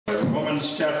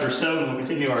Romans chapter 7, we'll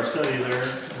continue our study there.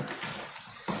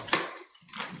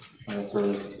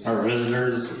 For our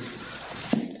visitors,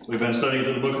 we've been studying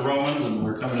the book of Romans, and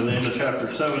we're coming to the end of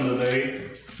chapter 7 today.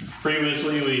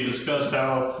 Previously, we discussed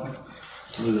how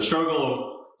the struggle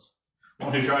of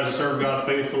one who tries to serve God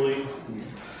faithfully.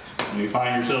 You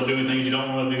find yourself doing things you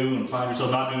don't want to do, and find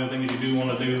yourself not doing things you do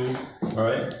want to do. All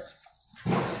right.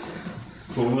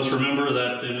 But we must remember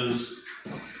that it is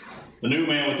the new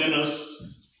man within us.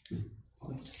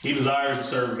 He desires to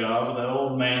serve God, but that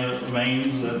old man that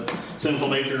remains, that sinful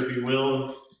nature, if you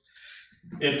will,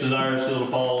 it desires still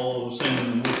to follow sin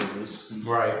and wickedness.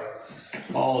 Right.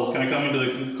 Paul is kind of coming to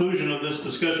the conclusion of this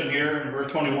discussion here in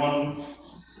verse 21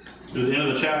 to the end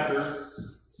of the chapter,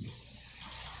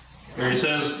 where he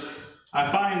says,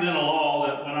 I find then a law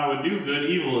that when I would do good,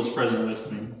 evil is present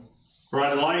with me. For I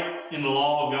delight in the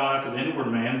law of God after the inward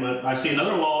man, but I see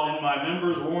another law in my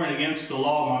members, warring against the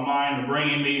law of my mind, and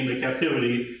bringing me into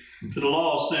captivity to the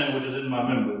law of sin which is in my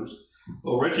members.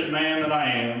 O wretched man that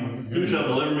I am, who shall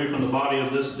deliver me from the body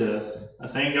of this death? I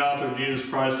thank God through Jesus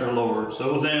Christ our Lord.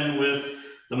 So then with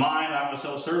the mind I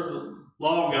myself serve the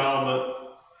law of God,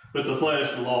 but with the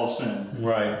flesh the law of sin.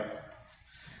 Right.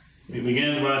 He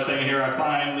begins by saying here, I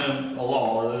find then a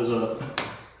law, or there's a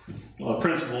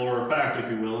principle or a fact,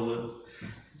 if you will,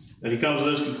 that he comes to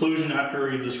this conclusion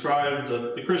after he describes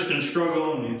the Christian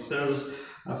struggle, and he says,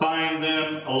 I find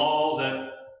then a law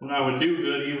that when I would do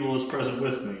good, evil is present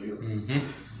with me.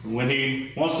 When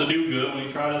he wants to do good, when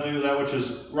he tries to do that which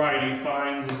is right, he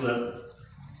finds that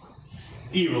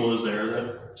evil is there,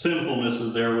 that sinfulness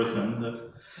is there with him,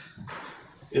 that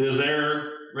it is there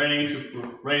ready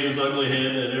to raise its ugly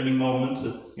head at any moment,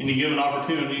 at any given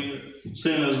opportunity.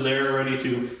 Sin is there ready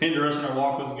to hinder us in our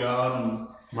walk with God and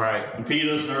impede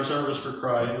us in our service for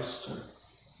Christ.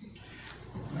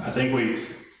 I think we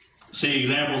see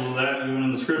examples of that even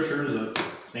in the scriptures.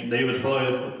 I think David's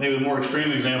probably maybe the more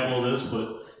extreme example of this,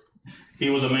 but he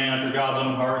was a man after God's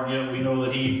own heart, and yet we know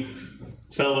that he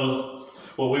fell to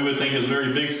what we would think is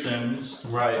very big sins.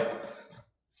 Right.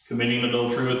 Committing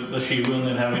adultery with Bathsheba and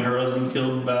then having her husband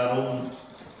killed in battle.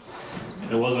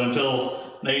 And it wasn't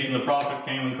until Nathan the prophet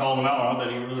came and called him out on it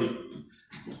that he really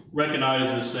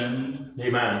recognized his sin.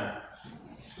 Amen.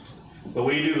 But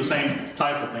we do the same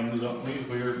type of things, don't we? If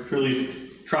we're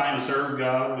truly trying to serve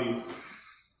God, we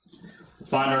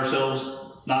find ourselves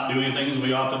not doing things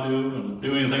we ought to do and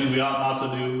doing things we ought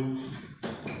not to do.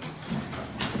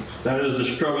 That is the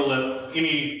struggle that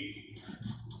any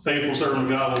faithful servant of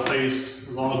God will face as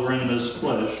long as we're in this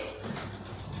flesh.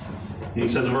 He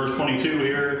says in verse 22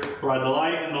 here, for I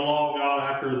delight in the law of God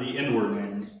after the inward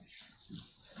man.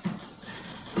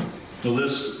 So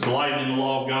this delight in the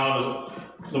law of God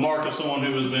is the mark of someone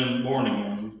who has been born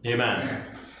again. Amen.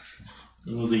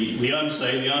 The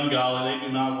unsaved, the ungodly, they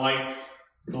do not like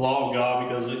the law of God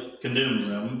because it condemns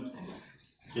them.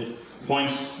 It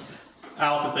points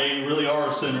out that they really are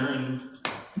a sinner and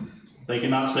they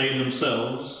cannot save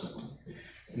themselves.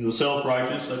 And the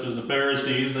self-righteous, such as the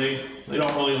Pharisees, they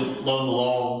don't really love the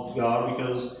law of God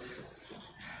because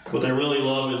what they really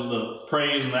love is the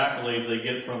praise and accolades they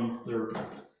get from their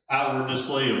outward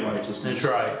display of righteousness. That's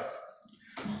right.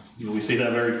 We see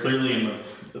that very clearly in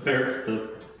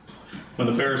when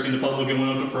the Pharisee and the publican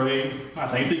went up to pray. I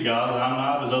thank thee, God, that I'm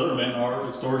not as other men are,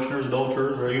 extortioners,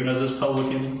 adulterers, or even as this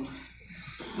publican.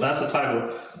 That's the type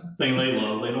of thing they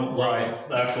love. They don't love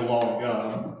the actual law of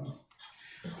God.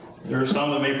 There are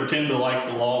some that may pretend to like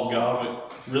the law of God,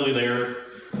 but really they're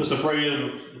just afraid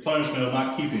of the punishment of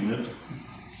not keeping it.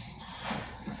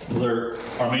 There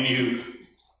are many who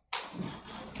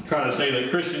try to say that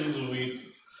Christians,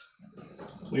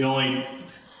 we only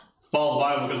follow the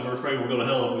Bible because we're afraid we'll go to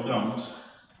hell if we don't.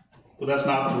 But that's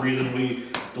not the reason we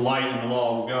delight in the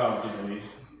law of God today.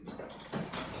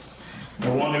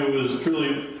 The one who has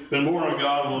truly been born of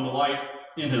God will delight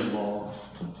in his law.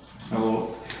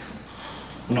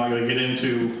 I'm not going to get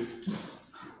into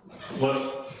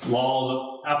what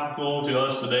laws are applicable to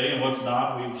us today and what's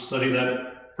not. We've studied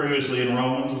that previously in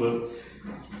Romans, but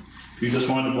if you just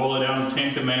wanted to boil it down to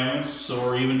 10 commandments,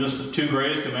 or even just the 2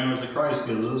 greatest commandments that Christ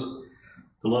gives us,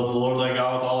 to love the Lord thy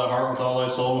God with all thy heart, with all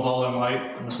thy soul, with all thy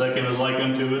might, and the second is like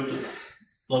unto it,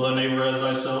 love thy neighbor as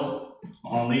thyself.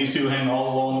 On these 2 hang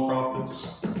all the law and the prophets.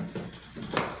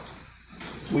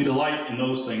 We delight in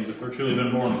those things if we're truly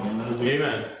been born again.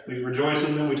 Amen. We rejoice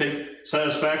in them, we take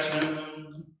satisfaction in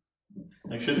them.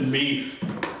 They shouldn't be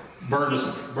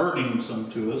burdensome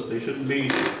to us. They shouldn't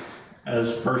be,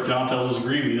 as 1 John tells us,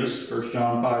 grievous. 1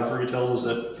 John 5:3 tells us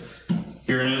that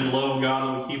herein is the love of God,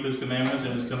 that we keep his commandments,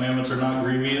 and his commandments are not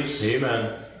grievous.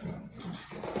 Amen.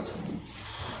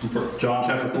 John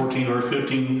chapter 14, verse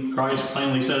 15, Christ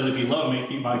plainly says, if you love me,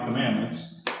 keep my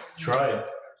commandments. That's right.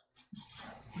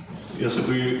 Yes, if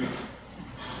we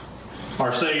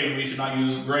are saved, we should not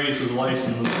use grace as a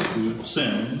license to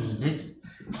sin.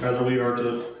 Rather, we are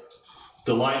to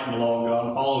delight in the law of God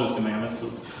and follow his commandments.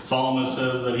 The psalmist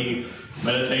says that he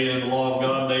meditated in the law of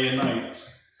God day and night.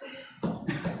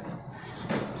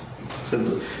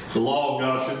 So the law of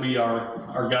God should be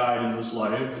our guide in this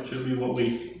life. It should be what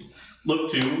we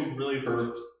look to, really,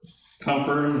 for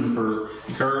comfort and for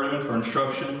encouragement, for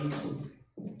instruction.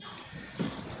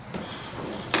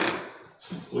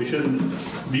 We shouldn't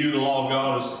view the law of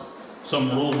God as some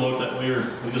rule book that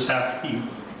we just have to keep.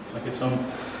 Like it's some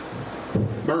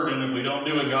burden. If we don't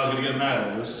do it, God's going to get mad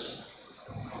at us.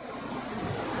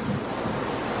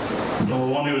 The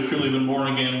one who has truly been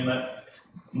born again, that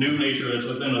new nature that's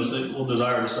within us, it will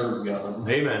desire to serve God.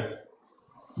 Amen.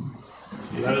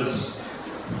 That is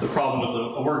the problem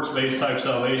with a works-based type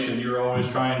salvation. You're always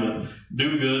trying to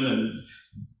do good and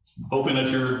hoping that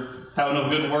you're having no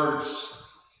good works.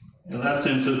 In that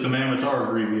sense, the commandments are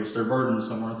grievous. They're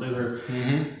burdensome, aren't they?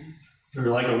 They're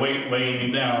like a weight weighing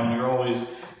you down. You're always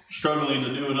struggling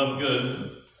to do enough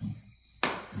good.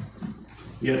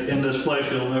 Yet in this flesh,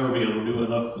 you'll never be able to do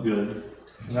enough good.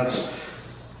 And that's,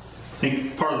 I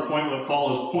think, part of the point what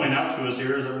Paul is pointing out to us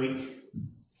here is that we,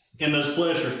 in this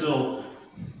flesh, are still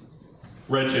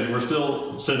wretched. We're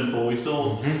still sinful. We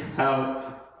still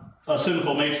have a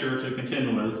sinful nature to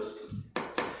contend with.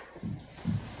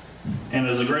 And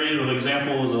as a great of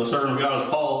example as a servant of God as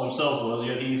Paul himself was,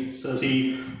 yet he says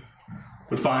he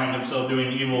would find himself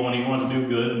doing evil when he wanted to do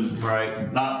good,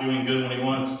 and not doing good when he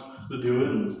wanted to do it.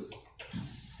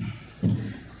 And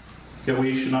yet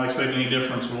we should not expect any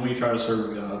difference when we try to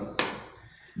serve God.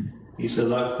 He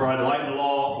says, I delight in the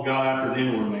law of God after the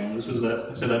inward man. This is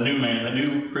that new man, that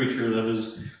new creature that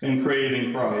has been created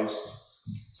in Christ.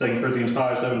 2 Corinthians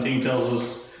 5:17 tells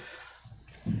us,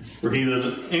 for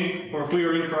if we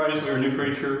are in Christ, we are a new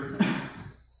creature.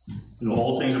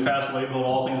 All things are passed away, behold,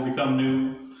 all things have become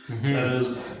new. That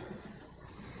is,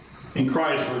 in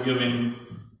Christ we're given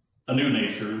a new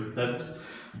nature. That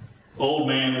old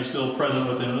man is still present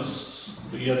within us,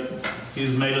 but yet he's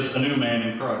made us a new man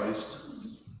in Christ.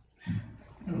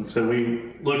 And so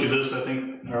we looked at this, I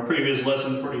think, in our previous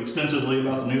lesson pretty extensively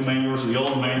about the new man versus the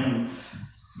old man. And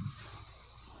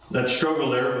that struggle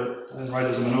there, but I didn't write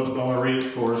this in my notes, but I want to read it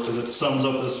for us because it sums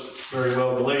up this very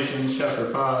well. Galatians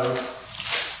chapter 5.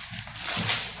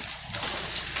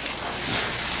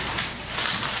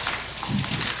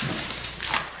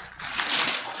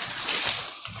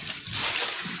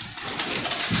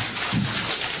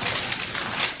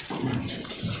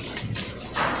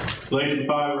 Galatians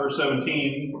 5, verse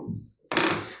 17.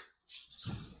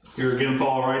 Here again,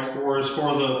 Paul writes, for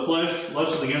the flesh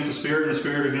lusts against the spirit, and the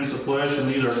spirit against the flesh, and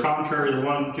these are contrary the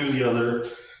one to the other,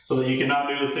 so that you cannot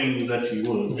do the things that you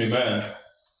would. Amen.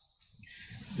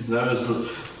 That is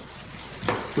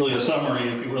really a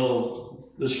summary, if you will,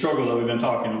 of the struggle that we've been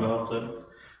talking about, that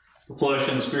the flesh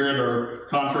and the spirit are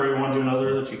contrary one to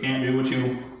another, that you can't do what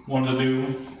you want to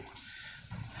do.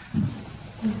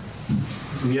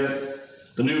 And yet,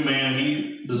 the new man,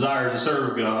 he desires to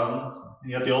serve God.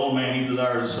 Yet the old man, he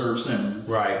desires to serve sin.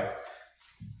 Right.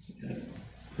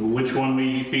 Which one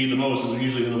we feed the most is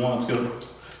usually the one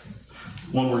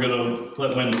we're going to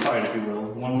let win the fight, if you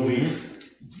will. The one we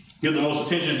give the most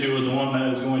attention to is the one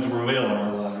that is going to prevail in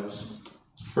our lives.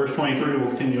 Verse 23 will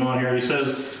continue on here. He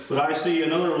says, but I see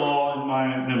another law in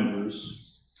my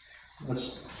members.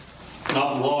 That's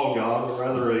not the law of God, but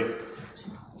rather a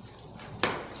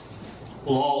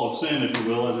law of sin, if you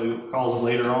will, as he calls it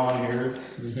later on here.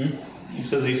 He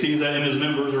says he sees that in his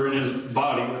members, or in his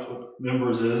body, that's what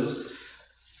members is,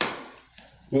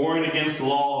 warring against the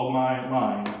law of my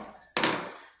mind.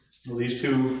 Well, these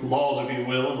two laws, if you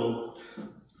will,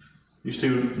 these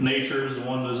two natures, the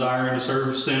one desiring to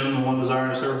serve sin, the one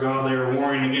desiring to serve God, they are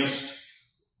warring against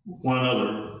one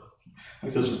another.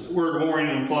 Because the word warring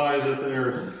implies that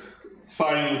they're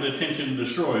fighting with the intention to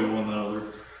destroy one another.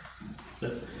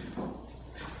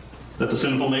 That the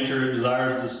sinful nature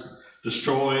desires to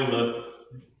destroy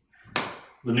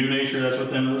the new nature that's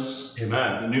within us.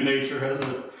 Amen. The new nature has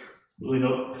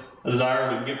a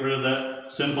desire to get rid of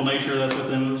that sinful nature that's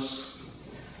within us.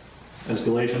 As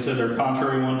Galatians said, they're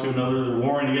contrary one to another. They're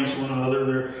warring against one another.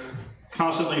 They're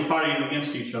constantly fighting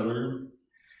against each other.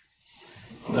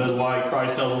 That is why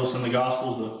Christ tells us in the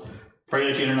Gospels to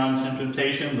pray that you enter not into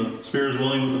temptation. The spirit is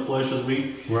willing, but the flesh is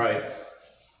weak. Right.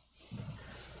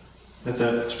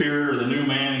 That spirit, or the new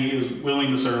man, he is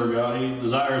willing to serve God. He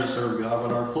desires to serve God,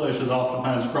 but our flesh is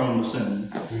oftentimes prone to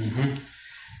sin.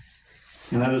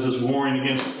 And that is this warring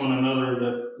against one another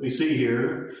that we see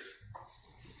here.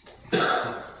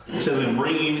 It says, in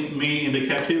bringing me into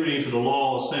captivity to the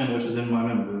law of sin which is in my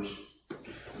members.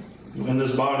 In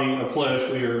this body of flesh,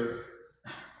 we are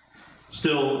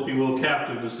still, if you will,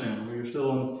 captive to sin. We are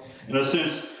still, in a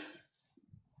sense,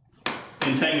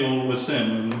 entangled with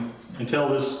sin. And until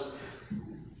this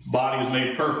body is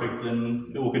made perfect,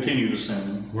 then it will continue to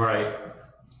sin. Right.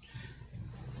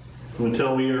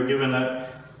 Until we are given that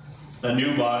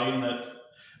new body and that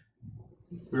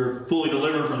we're fully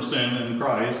delivered from sin in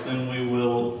Christ, then we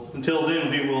will, until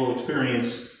then, we will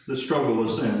experience the struggle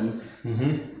with sin.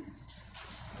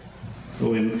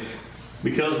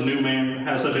 Because the new man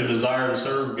has such a desire to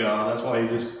serve God, that's why he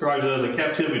describes it as a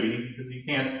captivity, because he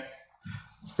can't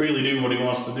freely do what he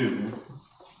wants to do.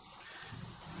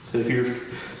 So if you're,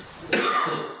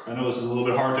 I know this is a little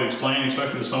bit hard to explain,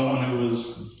 especially to someone who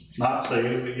is not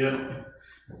saved, but yet,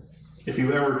 if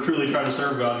you ever truly try to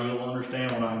serve God, you'll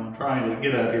understand what I'm trying to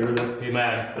get at here. That,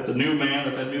 amen. That the new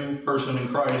man, that new person in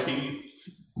Christ, he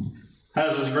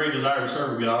has this great desire to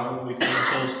serve God, but we find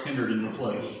ourselves hindered in the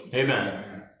flesh. Amen.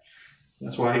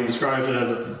 That's why he describes it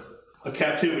as a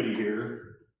captivity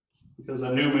here, because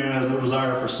that new man has no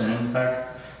desire for sin. In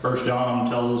fact, 1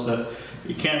 John tells us that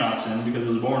he cannot sin because he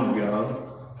was born of God.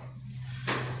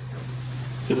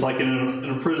 It's like an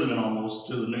imprisonment almost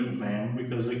to the new man,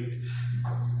 because it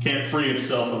can't free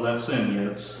itself of that sin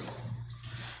yet.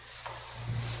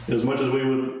 As much as we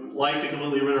would like to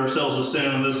completely rid ourselves of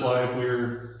sin in this life,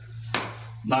 we're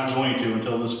not going to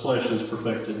until this flesh is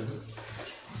perfected.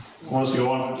 I want us to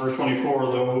go on to verse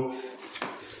 24, though.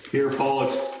 Here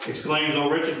Paul exclaims, "O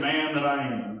wretched man that I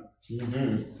am."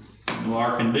 Well,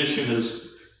 our condition is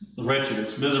wretched,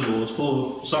 it's miserable, it's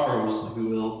full of sorrows, if you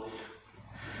will.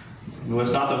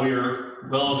 It's not that we are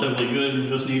relatively good and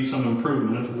just need some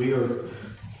improvement. We are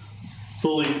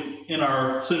fully, in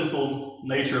our sinful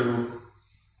nature,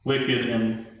 wicked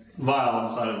and vile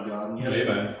inside of God.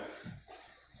 And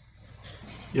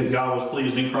yet God was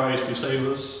pleased in Christ to save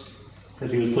us,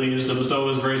 that he was pleased to bestow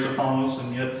his grace upon us,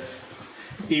 and yet,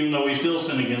 even though we still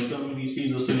sin against him, he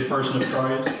sees us in the person of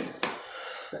Christ.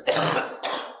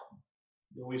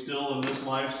 But we still, in this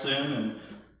life, sin and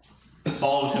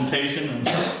fall to temptation, and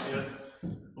yet,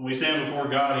 when we stand before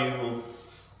God, he will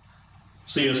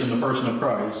see us in the person of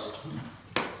Christ.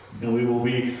 And we will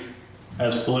be,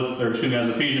 as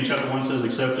Ephesians chapter 1 says,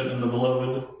 accepted in the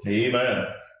beloved. Amen.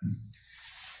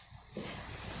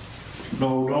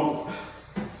 No,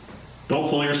 don't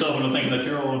fool yourself into thinking that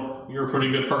you're a pretty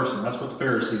good person. That's what the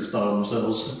Pharisees thought of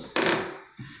themselves.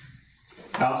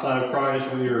 Outside of Christ,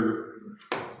 we are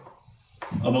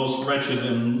a most wretched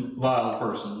and vile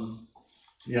person.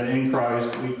 Yet in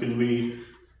Christ, we can be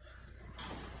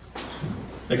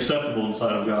acceptable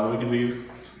inside of God. We can be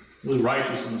really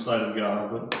righteous in the sight of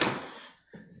God. But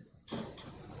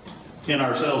in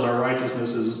ourselves, our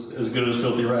righteousness is as good as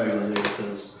filthy rags, as it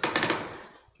says.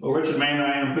 "O wretched man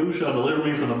I am, who shall deliver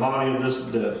me from the body of this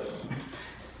death?"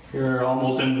 Here,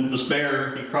 almost in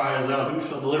despair, he cries out, "Who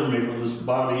shall deliver me from this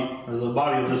body, or the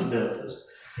body of this death?"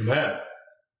 Amen.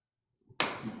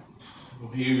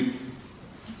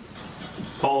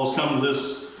 Paul has come to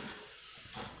this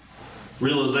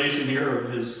realization here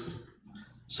of his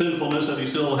sinfulness that he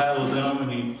still has within him,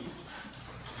 and he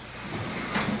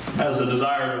has a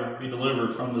desire to be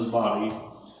delivered from this body.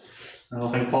 I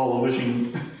don't think Paul was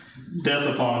wishing death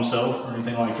upon himself or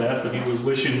anything like that, but he was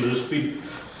wishing to just be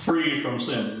free from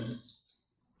sin.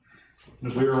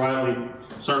 If we were rightly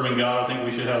serving God, I think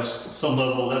we should have some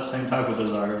level of that same type of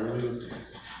desire. We would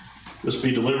just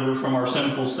be delivered from our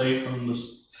sinful state, from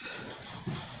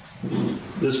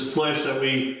this flesh that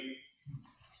we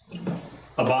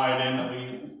abide in, that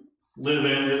we live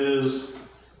in. It is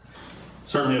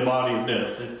certainly a body of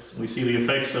death. We see the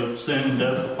effects of sin and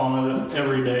death upon it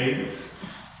every day.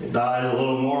 It dies a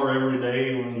little more every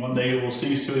day, when one day it will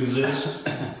cease to exist.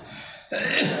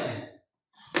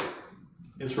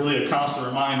 It's really a constant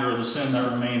reminder of the sin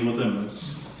that remains within us,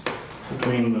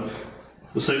 between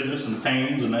the sickness and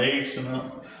pains and aches and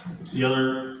the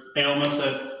other ailments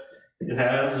that it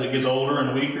has. It gets older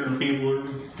and weaker and feebler.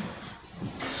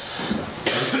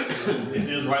 It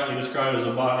is rightly described as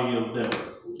a body of death.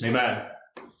 Amen.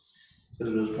 It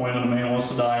is the point when a man wants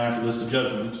to die, after this, the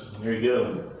judgment. There you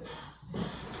go.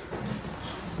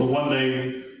 But one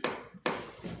day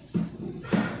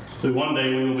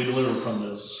we will be delivered from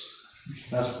this.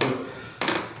 That's what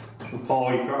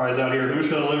Paul, he cries out here, "Who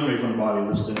shall deliver me from the body of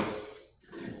this death?"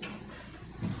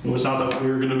 It's not that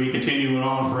we're going to be continuing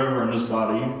on forever in this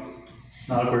body,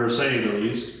 not if we're saved at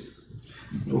least.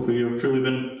 If we have truly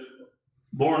been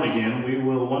born again, we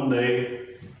will one day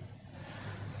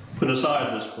put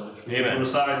aside this flesh. Amen. Put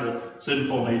aside the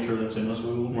sinful nature that's in us.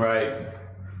 We will Right.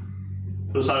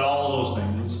 put aside all those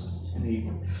things. And he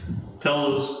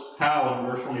tells us how in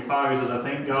verse 25. He says, I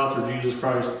thank God through Jesus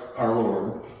Christ our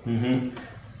Lord.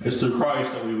 It's through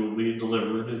Christ that we will be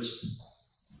delivered. It's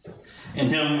in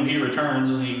him when he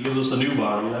returns and he gives us a new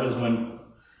body. That is when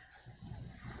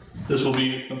this will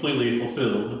be completely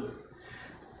fulfilled.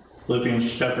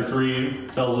 Philippians chapter 3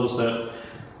 tells us that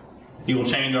he will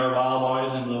change our vile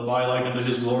bodies into a body like unto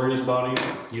his glorious body.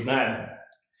 Amen.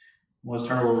 Let's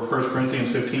turn over to 1 Corinthians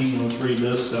 15. Let's read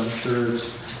this. I'm sure it's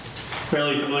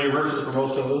fairly familiar verses for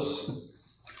most of us.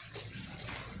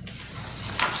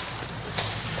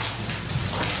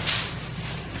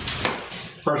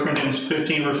 1 Corinthians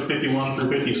 15, verses 51 through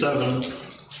 57.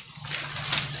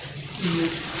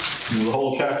 The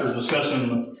whole chapter is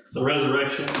discussing the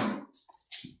resurrection.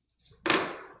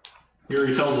 Here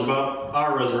he tells us about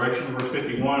our resurrection. Verse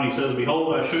 51, he says,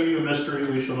 Behold, I show you a mystery.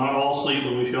 We shall not all sleep,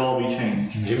 but we shall all be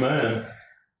changed. Amen.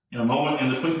 In a moment, in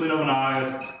the twinkling of an eye,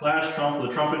 at the last trump, the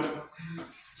trumpet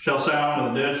shall sound,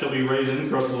 and the dead shall be raised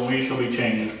incorruptible, and we shall be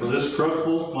changed. For this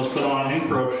corruptible must put on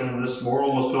incorruption, and this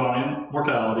mortal must put on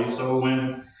immortality. So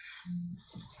when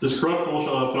this corruptible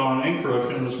shall have put on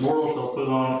incorruption, and this mortal shall put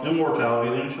on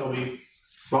immortality, then shall be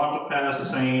brought to pass the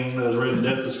saying that is written,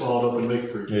 Death is swallowed up in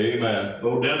victory. Amen.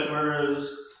 O death, where is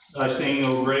thy sting?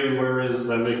 O grave, where is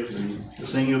thy victory? The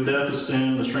sting of death is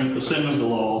sin, the strength of sin is the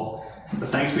law. But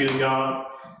thanks be to God,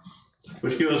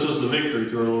 which gives us the victory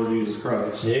through our Lord Jesus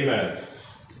Christ. Amen.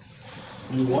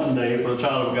 And one day, for the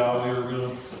child of God, we are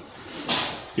going to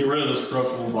get rid of this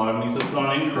corruptible body. And he says, put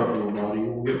on an incorruptible body.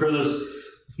 We'll get rid of this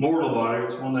mortal body.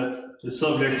 It's one that is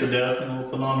subject to death, and we'll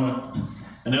put on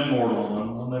an immortal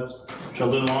one that shall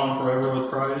live on forever with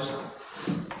Christ.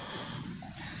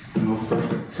 You know,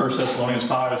 1 Thessalonians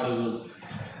 5 says that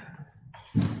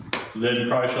the dead in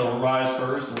Christ shall rise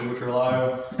first, and we which are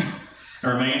alive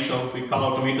and remain shall be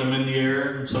called up to meet them in the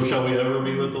air, and so shall we ever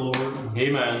be with the Lord.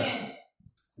 Amen.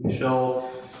 We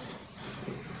shall,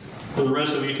 for the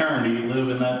rest of eternity, live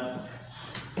in that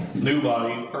new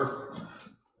body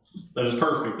that is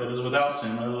perfect, that is without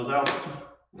sin, that is without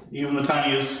even the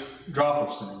tiniest drop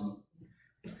of sin.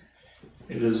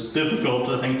 It is difficult,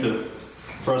 I think,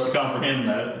 for us to comprehend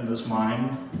that in this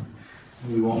mind.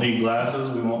 We won't need glasses,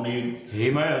 we won't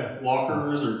need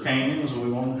walkers or canes,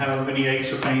 we won't have any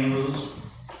aches or pains.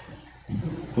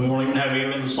 We won't even have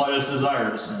even the slightest desire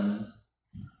to sin.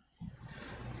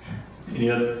 And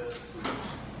yet,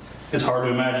 it's hard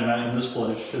to imagine that in this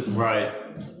flesh, isn't it? Right.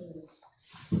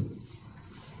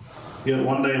 Yet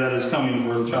one day that is coming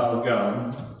for the child of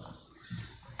God.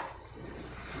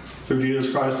 Through Jesus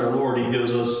Christ our Lord, he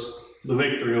gives us the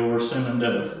victory over sin and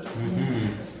death.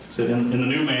 So in the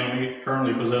new man, we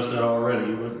currently possess that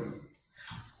already, but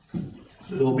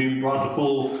it will be brought to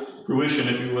full fruition,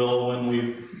 if you will, when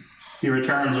he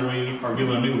returns and we are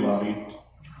given a new body.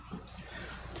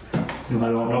 And I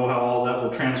don't know how all that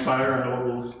will transpire. I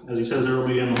know, as he says, there will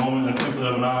be in the moment, in the twinkling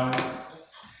of an eye.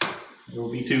 It will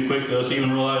be too quick for us to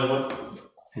even realize what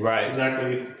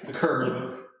exactly occurred.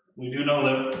 But we do know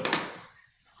that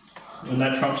when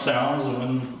that trump sounds and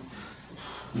when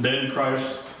the dead in Christ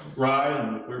rise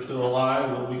and if we're still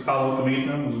alive, we'll be called up to meet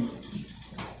them.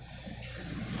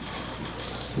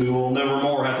 And we will never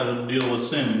more have to deal with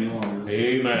sin any longer.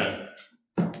 Amen.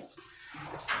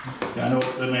 I know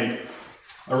it's been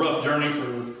a rough journey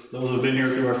for those who have been here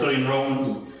through our study in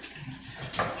Romans,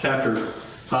 chapter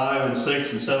 5 and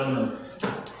 6 and 7, and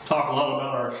talk a lot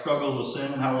about our struggles with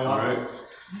sin and how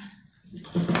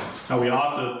we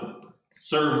ought to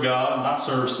serve God and not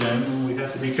serve sin. We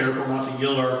have to be careful not to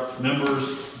yield our members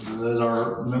as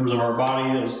our members of our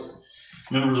body as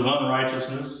members of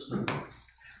unrighteousness.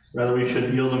 Rather, we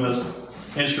should yield them as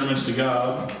instruments to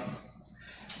God.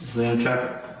 Then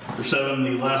chapter 7,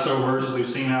 these last several verses, we've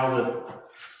seen how that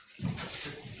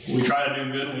we try to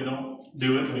do good and we don't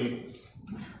do it. We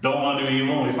don't want to do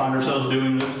evil and we find ourselves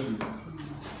doing this.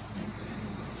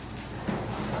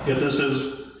 Yet this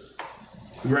is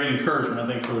a great encouragement, I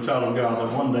think, for the child of God,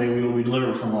 that one day we will be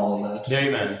delivered from all of that.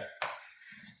 Amen.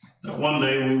 That one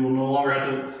day we will no longer have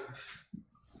to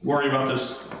worry about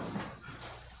this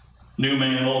new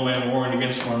man and old man warring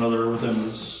against one another within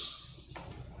us.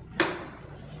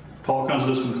 Paul comes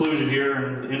to this conclusion here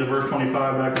in the end of verse 25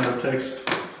 back in our text.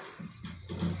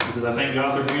 He says, I thank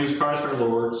God through Jesus Christ our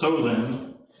Lord. So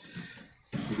then,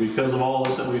 because of all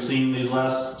this that we've seen these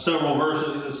last several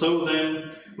verses, he says, so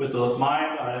then, with the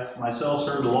mind, I myself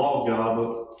serve the law of God,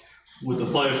 but with the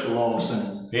flesh, the law of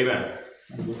sin. Amen.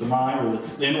 With the mind,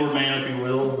 with the inward man, if you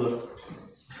will,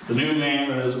 the new man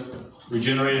that is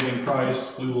regenerated in Christ,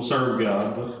 we will serve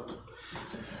God. But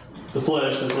the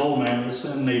flesh, this old man, this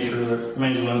sin nature that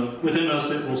remains within us,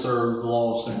 it will serve the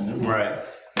law of sin. It will Right.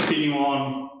 continue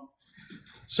on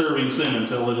serving sin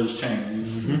until it is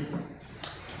changed.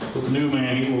 But the new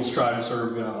man, he will strive to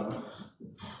serve God.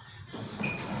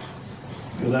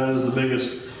 And that is the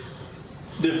biggest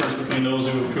difference between those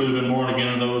who have truly been born again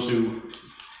and those who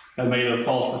have made a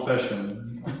false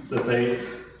profession, that they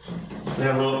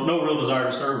have no real desire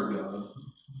to serve God.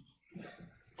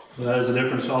 That is the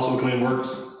difference also between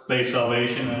works-based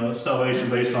salvation and a salvation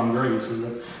based on grace. Is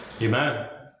that Amen.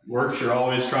 works, you're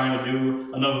always trying to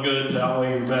do enough good to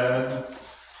outweigh your bad.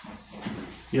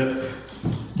 Yet,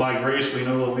 by grace, we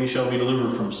know that we shall be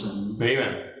delivered from sin.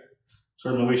 Amen.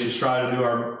 Certainly, we should strive to do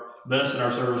our best in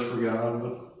our service for God,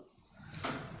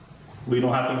 but we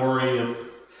don't have to worry if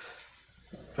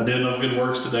I did enough good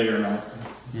works today or not.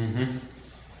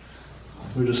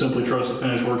 We just simply trust the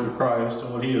finished work of Christ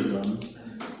and what He has done.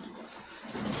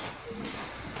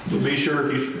 But be sure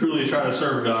if you truly try to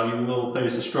serve God, you will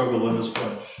face a struggle in this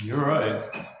flesh. You're right.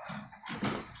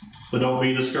 But don't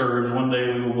be discouraged. One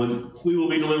day we will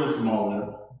be delivered from all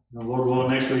that. The Lord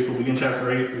willing, next week we'll begin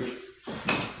chapter 8, which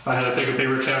if I had to pick a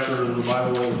favorite chapter of the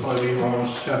Bible, it would probably be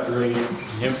Romans chapter 8.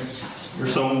 Yep.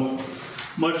 There's so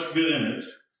much good in it.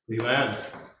 Amen.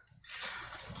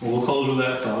 Well, we'll close with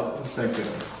that thought. Thank you.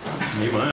 Amen.